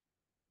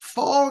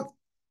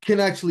can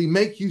actually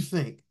make you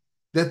think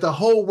that the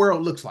whole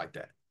world looks like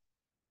that.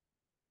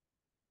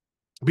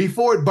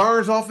 Before it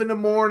burns off in the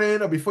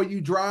morning or before you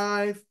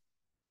drive,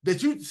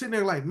 that you sitting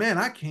there like, man,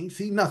 I can't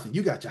see nothing.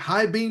 You got your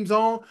high beams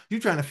on, you're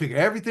trying to figure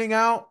everything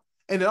out.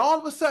 And then all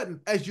of a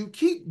sudden, as you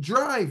keep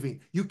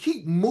driving, you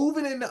keep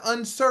moving into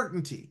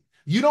uncertainty.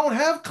 You don't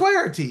have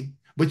clarity,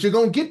 But you're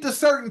going to get the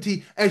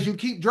certainty as you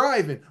keep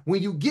driving.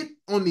 When you get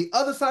on the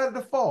other side of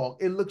the fog,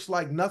 it looks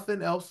like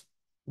nothing else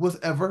was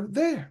ever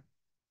there.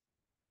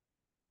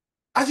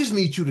 I just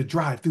need you to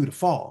drive through the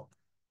fog.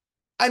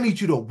 I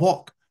need you to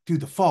walk through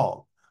the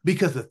fog,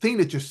 because the thing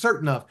that you're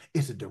certain of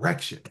is a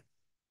direction.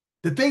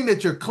 The thing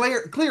that you're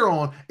clear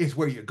on is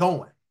where you're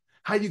going.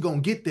 How you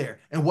going to get there?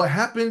 And what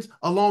happens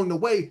along the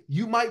way,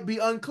 you might be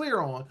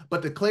unclear on,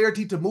 but the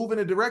clarity to move in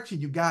a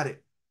direction, you got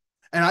it.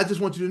 And I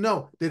just want you to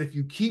know that if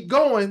you keep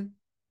going,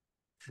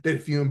 that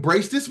if you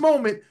embrace this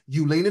moment,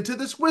 you lean into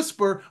this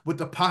whisper with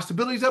the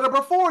possibilities that are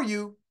before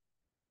you,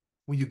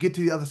 when you get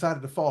to the other side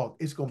of the fog,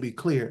 it's going to be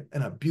clear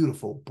and a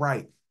beautiful,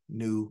 bright,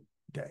 new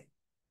day.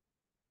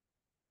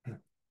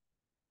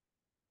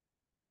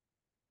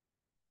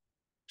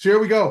 So here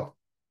we go.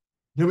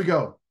 Here we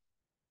go.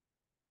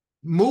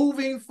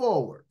 Moving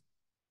forward,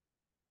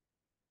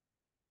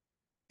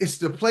 it's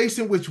the place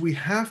in which we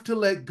have to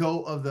let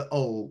go of the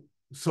old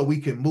so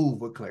we can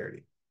move with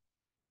clarity.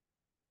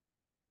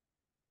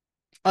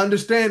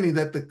 Understanding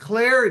that the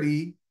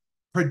clarity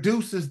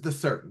produces the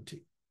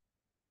certainty.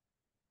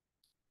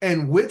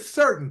 And with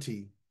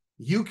certainty,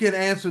 you can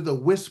answer the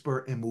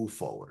whisper and move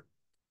forward.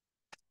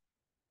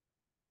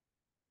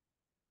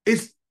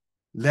 It's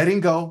letting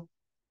go,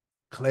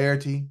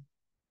 clarity,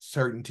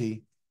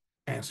 certainty,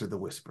 answer the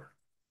whisper.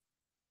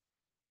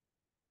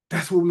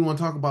 That's what we want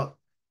to talk about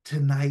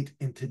tonight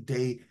and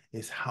today,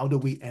 is how do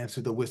we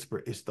answer the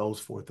whisper? It's those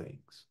four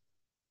things.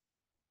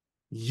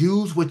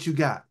 Use what you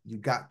got. You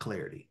got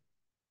clarity.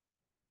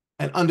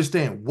 And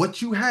understand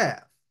what you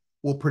have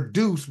will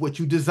produce what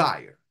you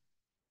desire.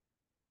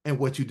 And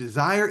what you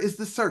desire is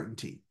the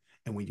certainty.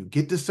 And when you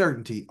get the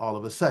certainty, all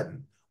of a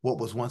sudden, what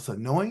was once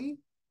annoying,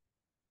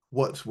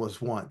 what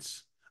was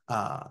once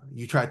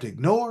you tried to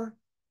ignore,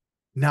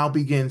 now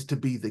begins to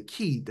be the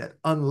key that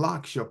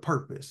unlocks your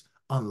purpose,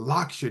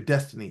 unlocks your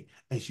destiny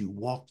as you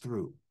walk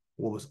through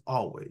what was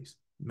always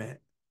meant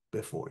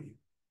before you.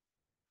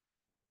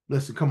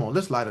 Listen, come on,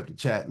 let's light up the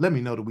chat. Let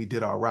me know that we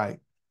did all right.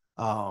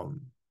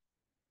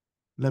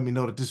 Let me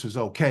know that this was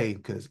okay,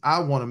 because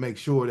I want to make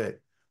sure that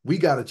we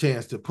got a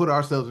chance to put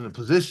ourselves in a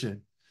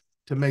position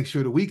to make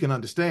sure that we can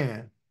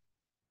understand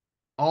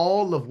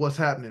all of what's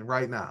happening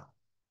right now.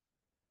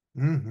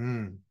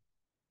 Let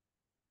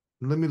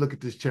me look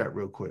at this chat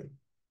real quick.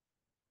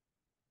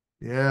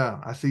 Yeah,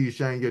 I see you,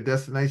 Shane. Your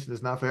destination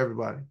is not for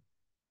everybody.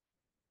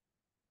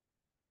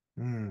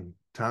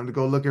 Time to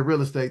go look at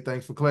real estate.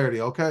 Thanks for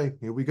clarity. Okay,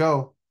 here we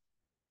go.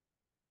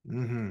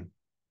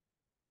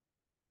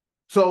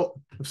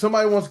 So if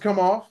somebody wants to come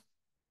off,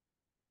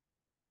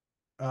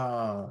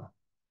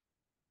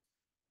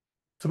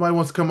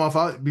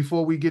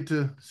 before we get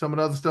to some of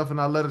the other stuff and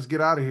I'll let us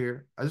get out of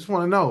here, I just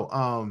want to know,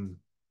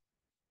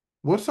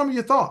 what are some of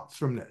your thoughts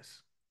from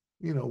this?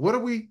 You know, what are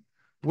we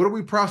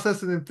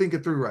processing and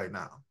thinking through right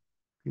now?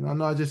 You know, I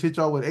know I just hit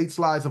y'all with 8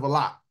 slides of a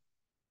lot.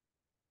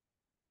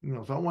 You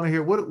know, so I want to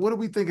hear what are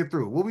we thinking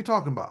through? What are we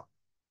talking about?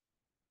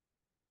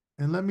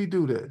 And let me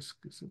do this,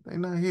 because if they're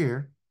not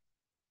here,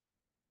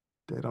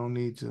 they don't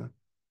need to.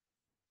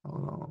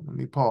 Hold on, let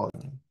me pause.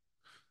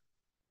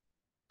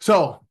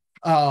 So,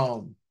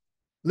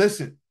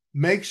 listen,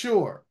 make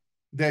sure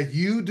that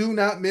you do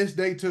not miss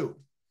day 2.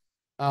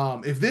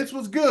 If this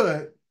was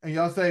good and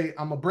y'all say,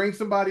 I'm gonna bring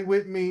somebody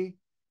with me,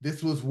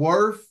 this was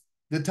worth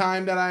the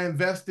time that I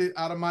invested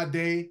out of my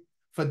day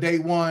for day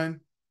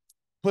 1,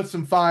 put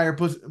some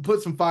ladders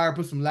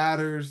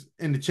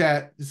in the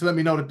chat. Just let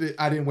me know that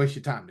I didn't waste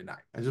your time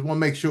tonight. I just want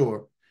to make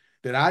sure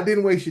that I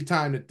didn't waste your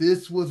time, that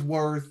this was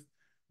worth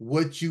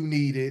what you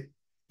needed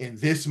in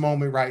this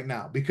moment right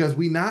now, because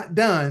we not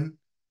done.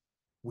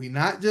 We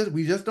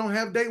just don't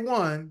have day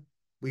 1.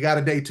 We got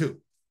a day 2.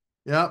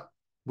 Yep.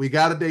 We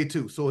got a day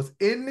 2. So it's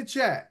in the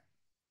chat.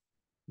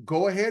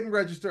 Go ahead and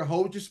register,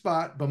 hold your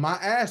spot. But my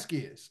ask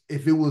is,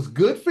 if it was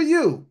good for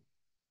you,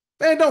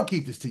 man, don't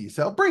keep this to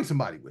yourself. Bring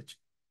somebody with you.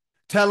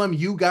 Tell them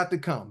you got to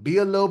come. Be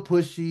a little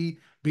pushy,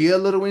 be a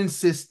little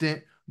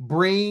insistent.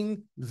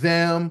 Bring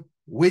them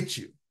with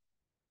you,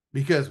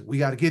 because we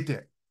got to get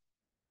there.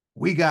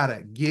 We got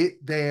to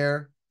get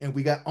there, and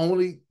we got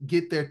only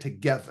get there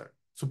together.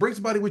 So bring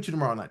somebody with you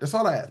tomorrow night. That's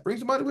all I ask. Bring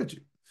somebody with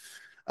you.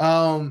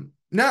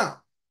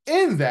 Now,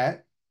 in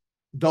that,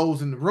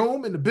 those in the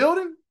room, in the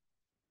building,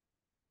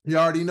 you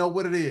already know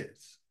what it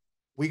is.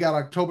 We got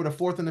October the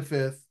 4th and the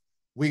 5th.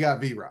 We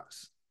got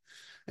Vyrós.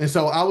 And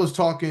so I was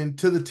talking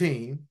to the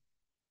team,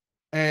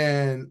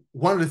 and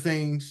one of the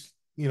things,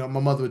 you know, my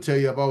mother would tell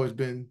you, I've always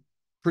been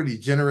pretty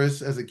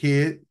generous as a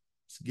kid.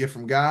 It's a gift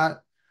from God.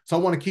 So I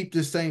want to keep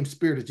this same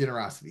spirit of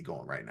generosity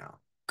going right now.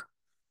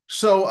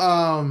 So,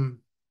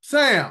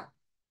 Sam,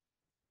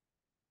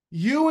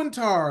 you and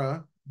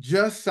Tara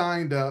just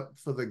signed up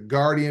for the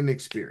Guardian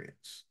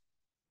Experience.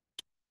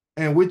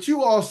 And with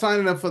you all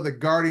signing up for the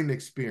Guardian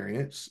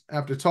Experience,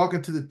 after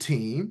talking to the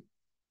team,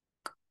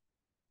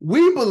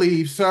 we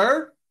believe,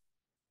 sir,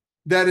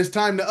 that it's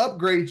time to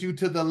upgrade you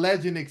to the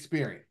Legend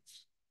Experience.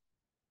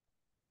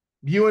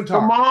 You and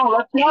Tara, come on,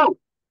 let's go,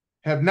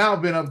 have now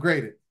been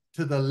upgraded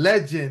to the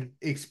Legend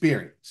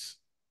Experience.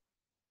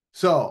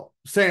 So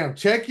Sam,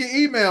 check your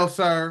email,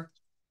 sir,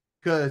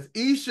 because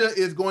Isha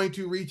is going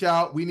to reach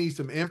out. We need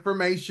some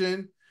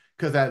information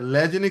because that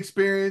legend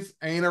experience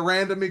ain't a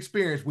random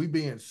experience. We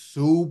being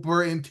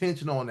super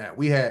intentional on that.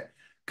 We had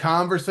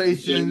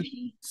conversations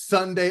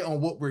Sunday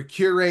on what we're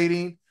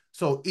curating.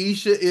 So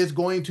Isha is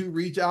going to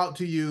reach out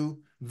to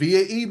you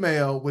via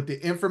email with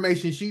the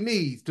information she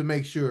needs to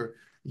make sure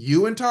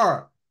you and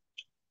Tara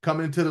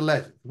coming into the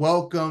legend.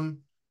 Welcome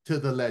to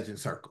the legend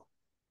circle.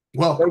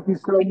 Welcome. Thank you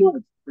so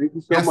much. Thank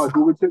you so Yes, much. sir.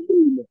 We will check your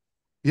email.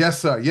 Yes,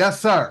 sir. Yes,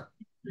 sir.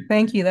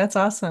 Thank you. That's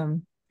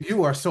awesome.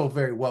 You are so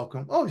very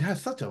welcome. Oh, you have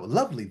such a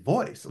lovely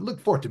voice. I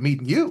look forward to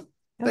meeting you.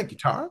 Oh, Thank you,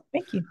 Tara.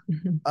 thank you.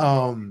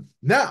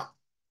 Now,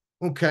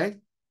 okay,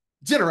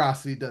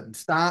 generosity doesn't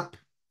stop.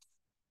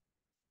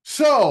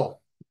 So,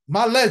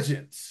 my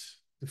legends,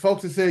 the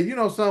folks that said, you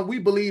know, son, we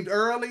believed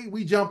early,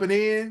 we jumping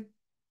in.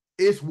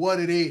 It's what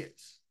it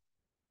is.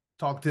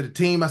 Talk to the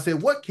team. I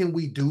said, what can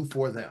we do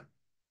for them?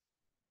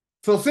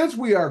 So, since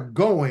we are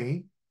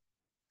going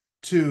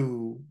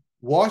to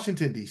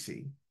Washington,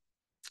 D.C.,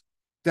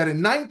 that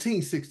in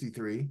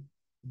 1963,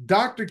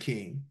 Dr.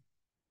 King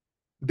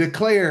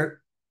declared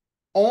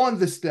on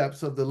the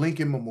steps of the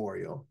Lincoln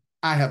Memorial,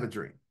 I have a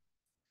dream.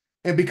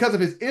 And because of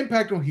his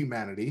impact on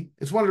humanity,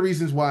 it's one of the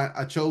reasons why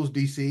I chose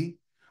DC,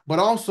 but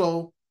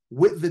also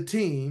with the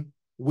team,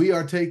 we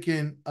are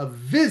taking a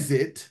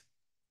visit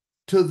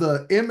to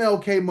the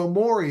MLK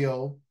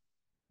Memorial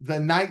the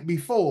night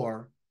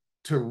before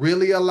to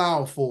really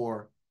allow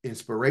for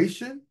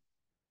inspiration,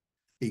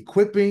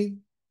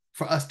 equipping,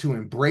 for us to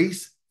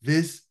embrace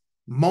this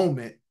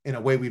moment in a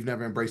way we've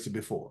never embraced it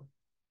before.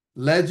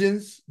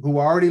 Legends who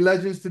are already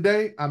legends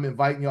today, I'm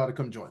inviting y'all to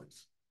come join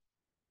us.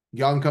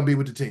 Y'all can come be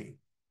with the team.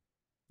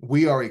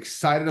 We are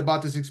excited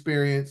about this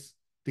experience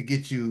to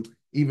get you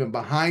even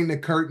behind the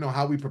curtain on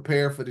how we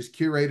prepare for this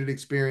curated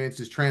experience,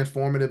 this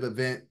transformative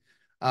event.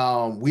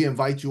 We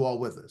invite you all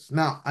with us.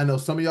 Now, I know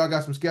some of y'all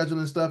got some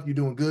scheduling stuff. You're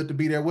doing good to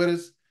be there with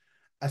us.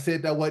 I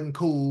said that wasn't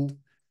cool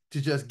to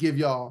just give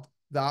y'all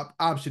the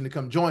option to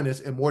come join us,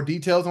 and more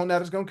details on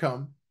that is going to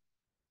come.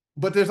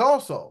 But there's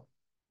also,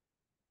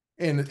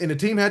 and the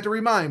team had to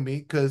remind me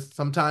because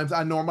sometimes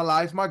I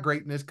normalize my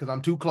greatness because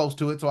I'm too close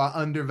to it, so I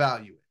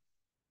undervalue it.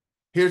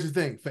 Here's the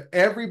thing. For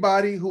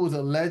everybody who was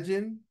a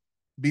legend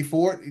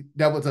before,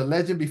 that was a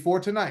legend before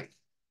tonight,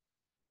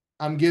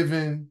 I'm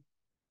giving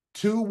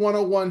 2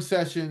 101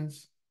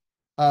 sessions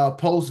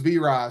post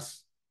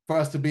Vyrós for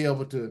us to be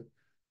able to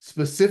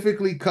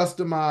specifically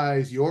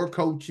customize your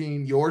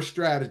coaching, your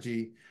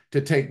strategy to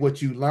take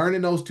what you learn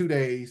in those 2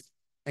 days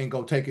and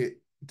go take it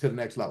to the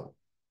next level.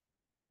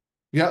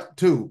 Yep,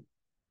 2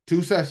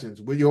 sessions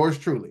with yours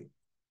truly.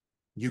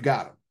 You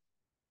got them.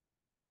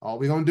 All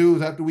we're going to do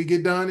is after we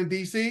get done in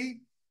DC,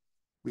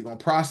 we're going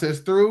to process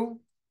through,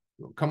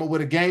 we'll come up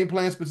with a game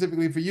plan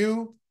specifically for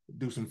you,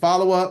 do some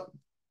follow-up,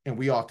 and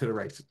we off to the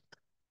races.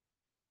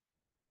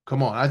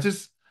 Come on. I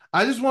just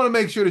want to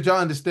make sure that y'all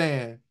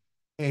understand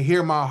and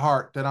hear my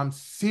heart that I'm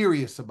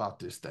serious about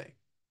this thing.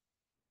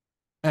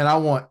 And I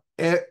want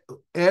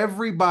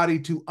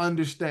everybody to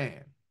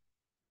understand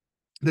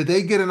that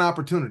they get an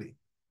opportunity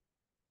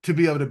to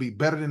be able to be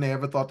better than they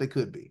ever thought they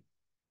could be,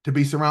 to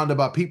be surrounded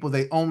by people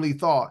they only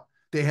thought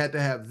they had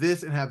to have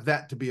this and have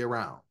that to be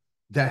around.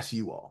 That's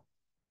you all.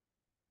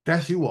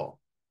 That's you all.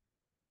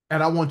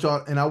 And I want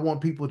y'all, and I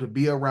want people to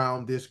be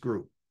around this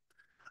group.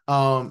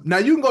 Now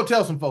you can go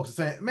tell some folks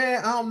saying,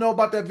 man, I don't know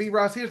about that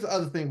Vyrós. Here's the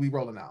other thing we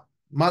rolling out.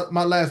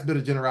 My last bit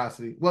of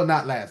generosity. Well,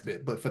 not last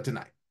bit, but for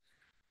tonight.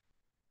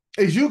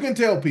 Is you can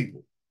tell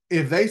people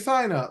if they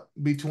sign up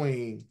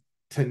between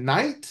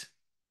tonight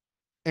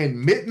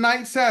and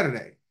midnight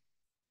Saturday,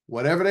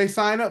 whatever they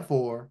sign up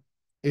for,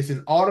 it's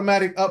an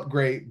automatic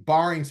upgrade,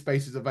 barring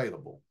spaces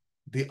available.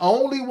 The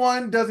only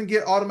one doesn't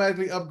get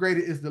automatically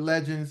upgraded is the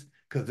Legends,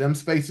 because them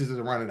spaces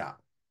are running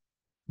out.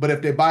 But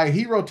if they buy a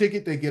Hero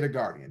ticket, they get a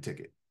Guardian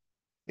ticket.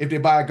 If they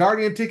buy a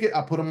Guardian ticket,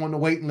 I put them on the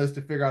waiting list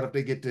to figure out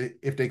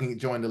if they can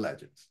join the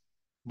Legends.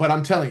 But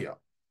I'm telling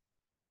y'all,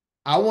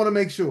 I want to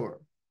make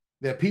sure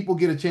that people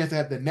get a chance to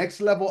have the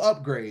next level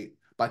upgrade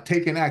by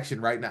taking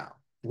action right now,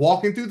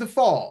 walking through the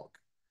fog,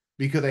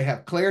 because they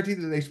have clarity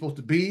that they're supposed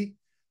to be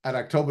at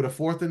October the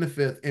 4th and the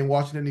 5th in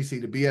Washington, D.C.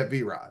 to be at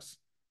Vyrós.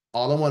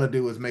 All I want to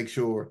do is make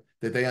sure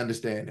that they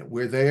understand that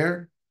we're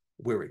there,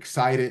 we're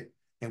excited,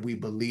 and we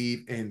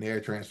believe in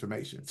their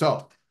transformation.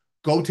 So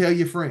go tell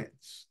your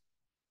friends.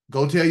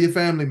 Go tell your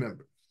family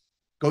members.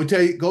 Go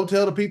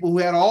tell the people who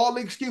had all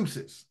the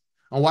excuses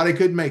on why they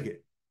couldn't make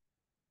it.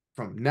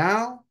 From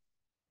now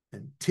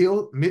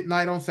until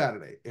midnight on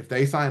Saturday, if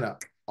they sign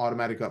up,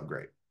 automatic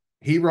upgrade.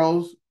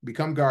 Heroes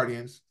become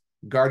Guardians.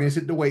 Guardians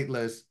hit the wait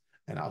list,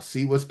 and I'll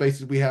see what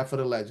spaces we have for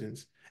the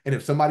Legends. And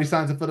if somebody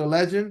signs up for the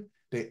Legend,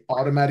 they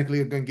automatically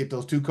are going to get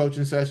those 2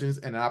 coaching sessions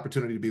and an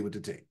opportunity to be with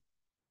the team.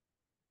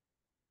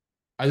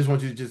 I just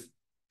want you to just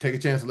take a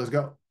chance and let's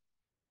go.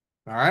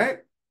 All right?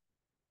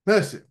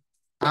 Listen,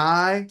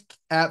 I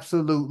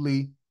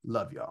absolutely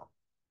love y'all.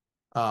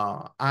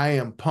 I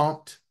am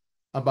pumped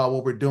about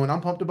what we're doing.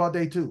 I'm pumped about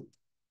day 2.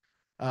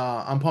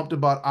 I'm pumped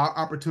about our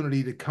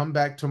opportunity to come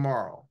back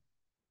tomorrow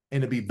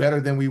and to be better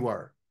than we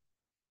were,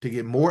 to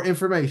get more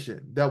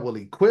information that will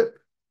equip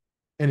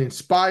and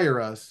inspire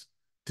us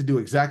to do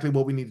exactly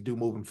what we need to do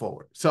moving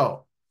forward.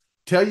 So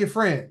tell your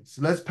friends,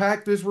 let's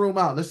pack this room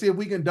out. Let's see if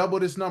we can double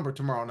this number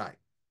tomorrow night.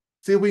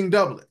 See if we can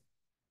double it.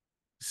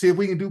 See if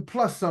we can do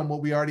plus some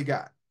what we already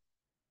got.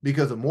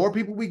 Because the more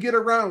people we get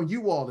around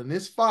you all in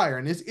this fire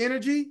and this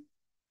energy,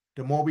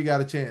 the more we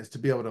got a chance to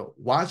be able to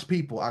watch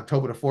people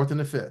October the 4th and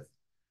the 5th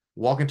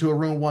walk into a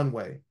room one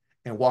way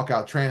and walk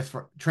out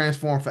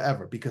transform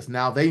forever, because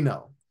now they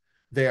know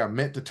they are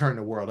meant to turn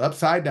the world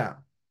upside down,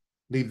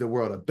 leave the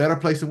world a better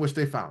place in which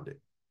they found it.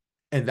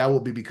 And that will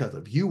be because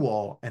of you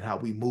all and how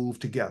we move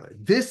together.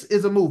 This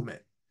is a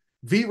movement.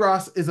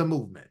 Vyrós is a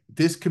movement.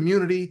 This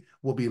community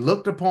will be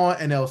looked upon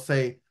and they'll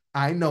say,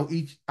 I know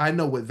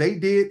what they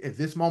did at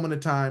this moment in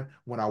time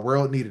when our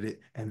world needed it,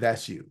 and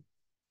that's you.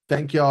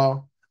 Thank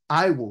y'all.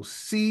 I will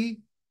see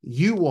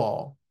you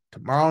all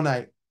tomorrow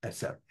night at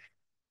 7.